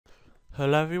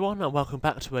Hello everyone and welcome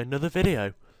back to another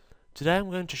video. Today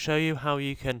I'm going to show you how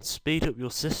you can speed up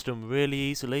your system really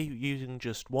easily using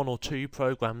just one or two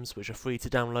programs which are free to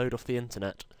download off the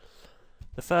internet.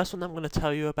 The first one I'm going to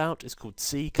tell you about is called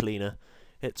CCleaner.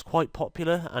 It's quite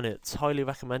popular and it's highly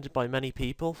recommended by many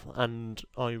people, and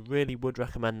I really would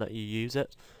recommend that you use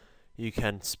it. You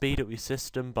can speed up your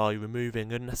system by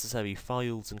removing unnecessary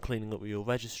files and cleaning up your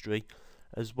registry,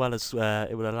 as well as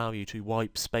it will allow you to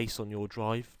wipe space on your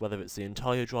drive, whether it's the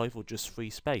entire drive or just free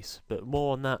space, but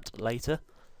more on that later.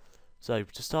 So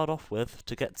to start off with,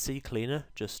 to get CCleaner,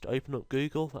 just open up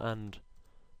Google and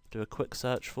do a quick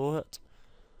search for it,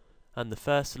 and the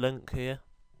first link here,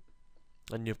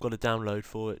 and you've got a download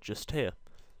for it just here.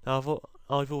 Now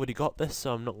I've already got this,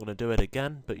 so I'm not going to do it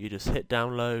again, but you just hit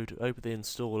download, open the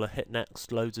installer, hit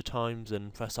next loads of times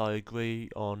and press I agree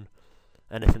on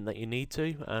anything that you need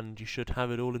to, and you should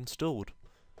have it all installed.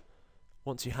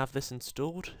 Once you have this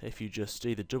installed, if you just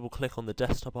either double click on the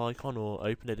desktop icon or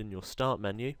open it in your start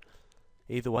menu,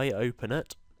 either way open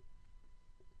it,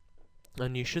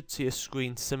 and you should see a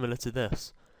screen similar to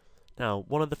this. Now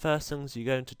one of the first things you're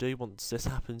going to do once this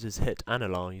happens is hit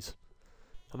analyze,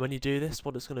 and when you do this,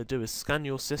 what it's going to do is scan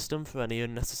your system for any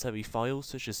unnecessary files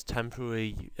such as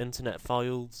temporary internet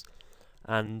files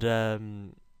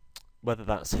and whether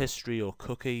that's history or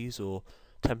cookies or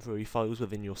temporary files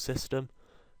within your system,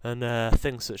 and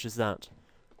things such as that.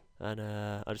 And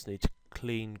I just need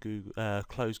to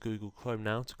close Google Chrome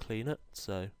now to clean it.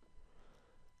 So,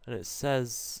 and it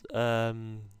says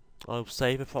I'll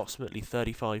save approximately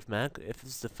 35 meg. If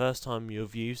this is the first time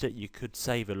you've used it, you could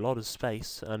save a lot of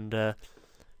space, and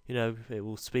you know, it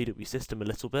will speed up your system a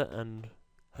little bit, and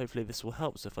hopefully this will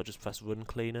help. So if I just press Run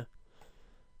Cleaner,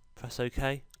 press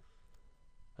OK,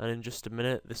 and in just a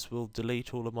minute this will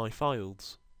delete all of my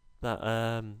files that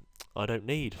I don't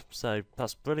need, so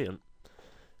that's brilliant.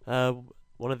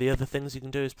 One of the other things you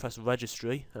can do is press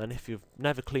registry, and if you've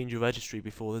never cleaned your registry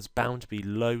before, there's bound to be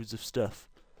loads of stuff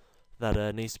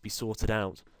that needs to be sorted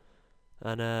out.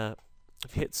 And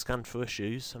if you hit scan for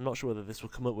issues, I'm not sure whether this will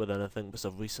come up with anything because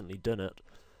I've recently done it,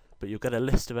 but you'll get a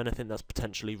list of anything that's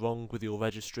potentially wrong with your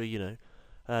registry. You know,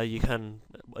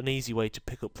 an easy way to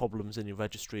pick up problems in your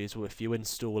registry is if you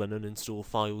install and uninstall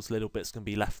files, little bits can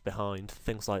be left behind,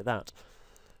 things like that.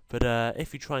 But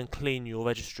if you try and clean your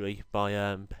registry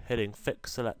by hitting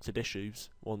Fix Selected Issues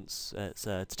once it's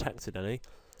detected any,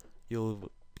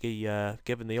 you'll be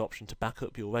given the option to back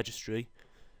up your registry,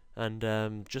 and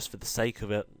just for the sake of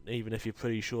it, even if you're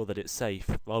pretty sure that it's safe,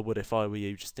 I would if I were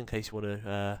you, just in case you want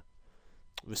to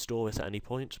restore it at any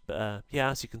point. But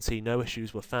yeah, as you can see, no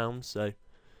issues were found, so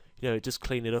you know, just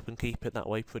clean it up and keep it that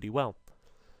way pretty well.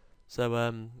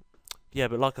 So yeah,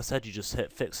 but like I said, you just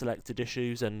hit Fix Selected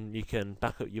Issues and you can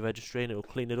back up your registry and it will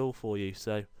clean it all for you.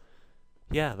 So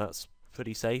yeah, that's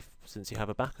pretty safe since you have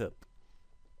a backup.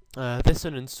 This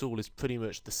uninstall is pretty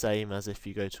much the same as if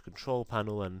you go to Control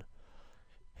Panel and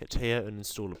hit here and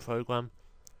install a program.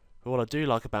 But what I do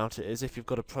like about it is if you've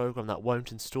got a program that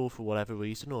won't install for whatever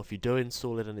reason, or if you do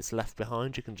install it and it's left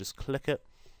behind, you can just click it,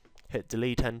 hit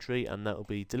delete entry, and that will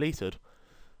be deleted.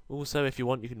 Also, if you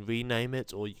want, you can rename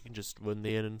it, or you can just run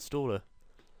the uninstaller.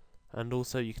 And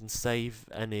also you can save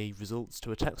any results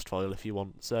to a text file if you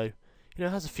want. So, you know,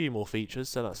 it has a few more features,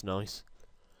 so that's nice.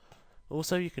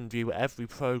 Also, you can view every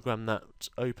program that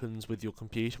opens with your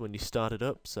computer when you start it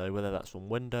up, so whether that's from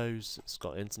Windows, it's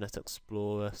got Internet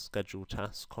Explorer, Schedule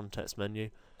Tasks, Context Menu.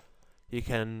 You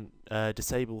can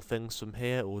disable things from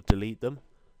here or delete them.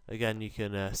 Again, you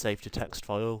can save to text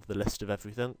file the list of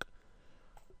everything.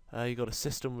 You've got a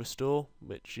System Restore,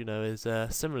 which, you know, is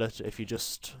similar to if you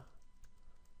just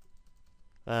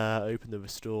open the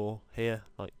Restore here,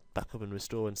 like Backup and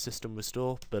Restore and System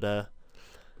Restore, but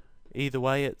either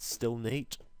way, it's still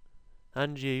neat.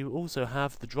 And you also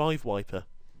have the Drive Wiper.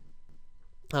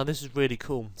 Now this is really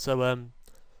cool. So I'm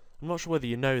not sure whether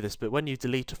you know this, but when you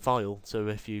delete a file, so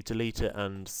if you delete it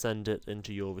and send it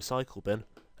into your recycle bin,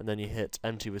 and then you hit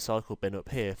empty recycle bin up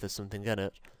here if there's something in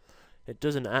it, it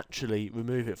doesn't actually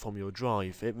remove it from your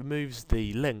drive. It removes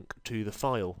the link to the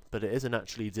file, but it isn't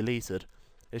actually deleted.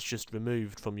 It's just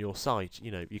removed from your site. You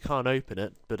know, you can't open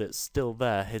it, but it's still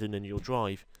there, hidden in your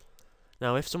drive.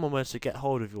 Now, if someone were to get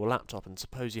hold of your laptop and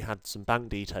suppose you had some bank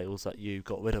details that you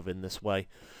got rid of in this way,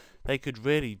 they could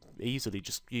really easily,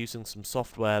 just using some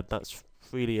software that's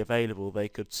freely available, they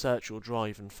could search your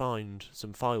drive and find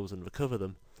some files and recover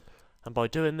them. And by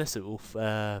doing this, it will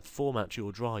format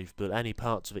your drive, but any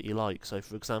parts of it you like. So,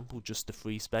 for example, just the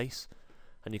free space,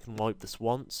 and you can wipe this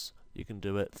once. You can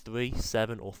do it 3,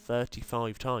 7, or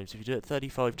 35 times. If you do it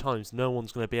 35 times, no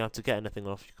one's going to be able to get anything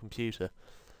off your computer.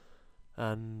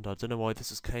 and I don't know why this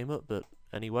has came up, but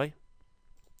anyway.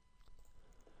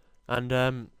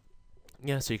 And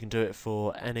yeah, so you can do it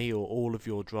for any or all of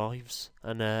your drives,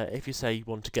 and if you say you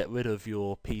want to get rid of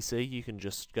your PC, you can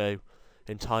just go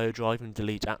entire drive and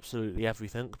delete absolutely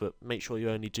everything, but make sure you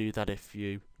only do that if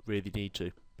you really need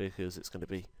to, because it's going to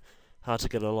be hard to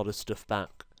get a lot of stuff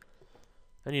back.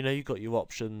 And you know, you've got your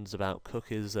options about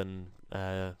cookies, and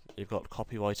you've got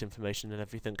copyright information and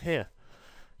everything here.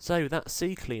 So that's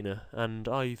CCleaner, and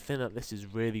I think that this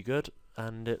is really good,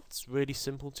 and it's really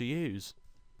simple to use.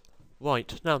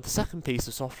 Right, now the second piece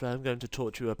of software I'm going to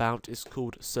talk to you about is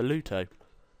called Soluto.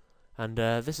 And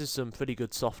this is some pretty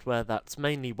good software that's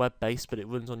mainly web-based, but it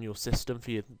runs on your system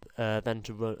for you then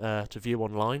to view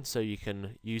online, so you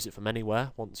can use it from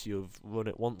anywhere once you've run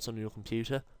it once on your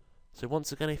computer. So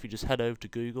once again, if you just head over to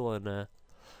Google and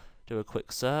do a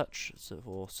quick search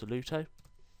for Soluto,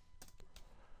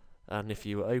 and if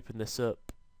you open this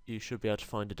up, you should be able to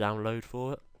find a download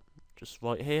for it. Just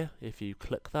right here, if you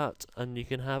click that, and you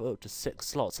can have up to 6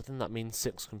 slots. I think that means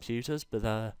 6 computers,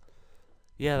 but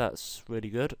yeah, that's really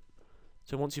good.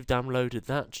 So once you've downloaded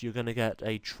that, you're going to get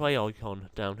a tray icon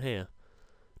down here.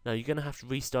 Now you're going to have to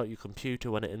restart your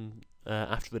computer when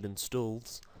after it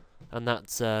installs, and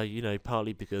that's you know,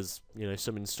 partly because you know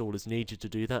some installers need you to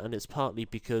do that, and it's partly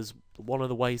because one of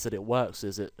the ways that it works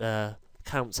is it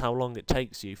counts how long it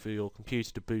takes you for your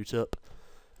computer to boot up,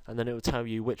 and then it will tell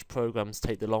you which programs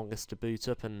take the longest to boot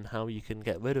up and how you can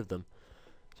get rid of them.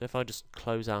 So if I just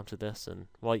close out of this and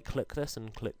right click this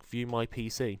and click View My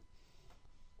PC,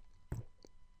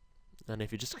 and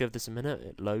if you just give this a minute,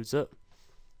 it loads up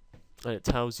and it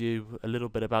tells you a little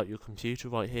bit about your computer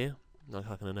right here. Like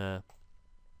I can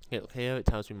get here, it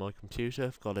tells me my computer.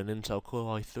 I've got an Intel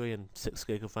Core i3 and 6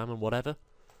 GB of RAM and whatever.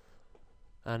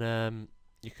 And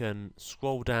you can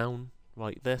scroll down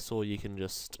like this, or you can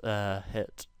just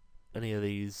hit any of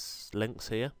these links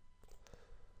here.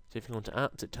 So if you go into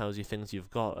apps, it tells you things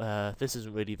you've got. This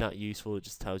isn't really that useful, it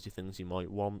just tells you things you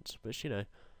might want, which, you know,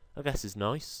 I guess is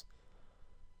nice.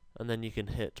 And then you can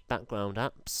hit background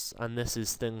apps, and this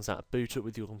is things that boot up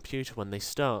with your computer when they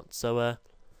start. So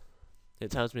it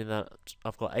tells me that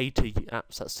I've got 80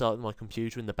 apps that start with my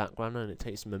computer in the background, and it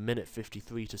takes them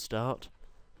 1:53 to start.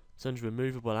 So under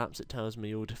removable apps, it tells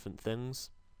me all different things,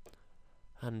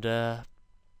 and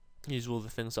these are all the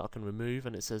things that I can remove.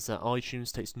 And it says that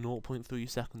iTunes takes 0.3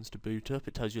 seconds to boot up.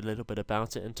 It tells you a little bit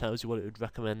about it and tells you what it would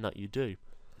recommend that you do.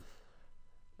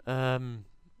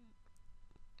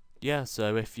 Yeah,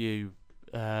 so if you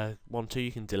want to,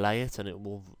 you can delay it and it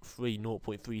will free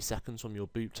 0.3 seconds from your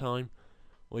boot time,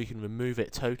 or you can remove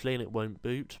it totally and it won't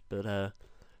boot, but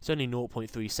it's only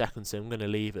 0.3 seconds, so I'm going to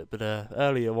leave it. But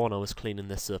earlier on I was cleaning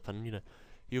this up, and you know,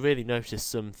 you really notice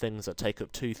some things that take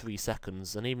up 2-3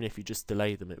 seconds, and even if you just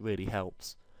delay them, it really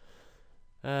helps.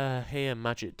 Here,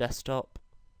 Magic Desktop.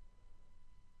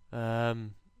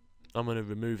 I'm going to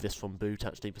remove this from boot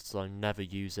actually, because I never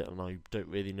use it and I don't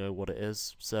really know what it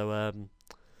is. So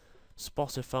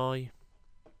Spotify.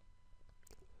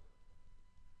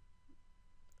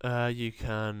 You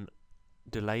can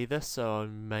delay this, so I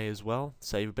may as well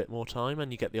save a bit more time, and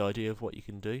you get the idea of what you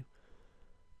can do.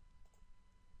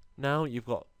 Now you've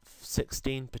got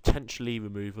 16 potentially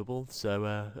removable,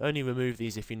 so only remove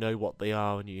these if you know what they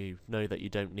are and you know that you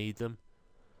don't need them.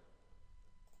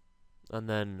 And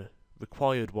then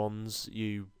required ones,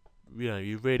 you know,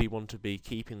 you really want to be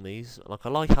keeping these. Like, I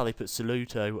like how they put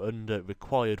Soluto under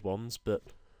required ones, but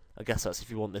I guess that's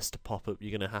if you want this to pop up,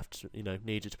 you're going to have to, you know,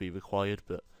 need it to be required.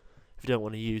 But if you don't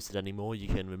want to use it anymore, you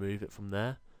can remove it from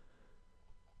there.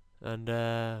 And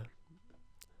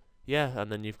yeah,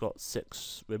 and then you've got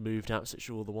 6 removed apps, which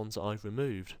are all the ones that I've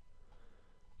removed.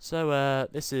 So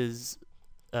this is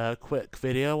a quick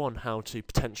video on how to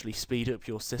potentially speed up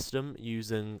your system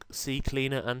using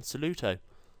CCleaner and Soluto.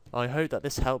 I hope that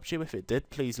this helped you. If it did,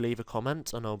 please leave a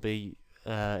comment and I'll be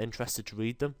interested to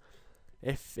read them.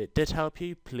 If it did help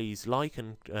you, please like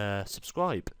and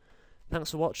subscribe.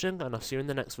 Thanks for watching, and I'll see you in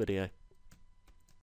the next video.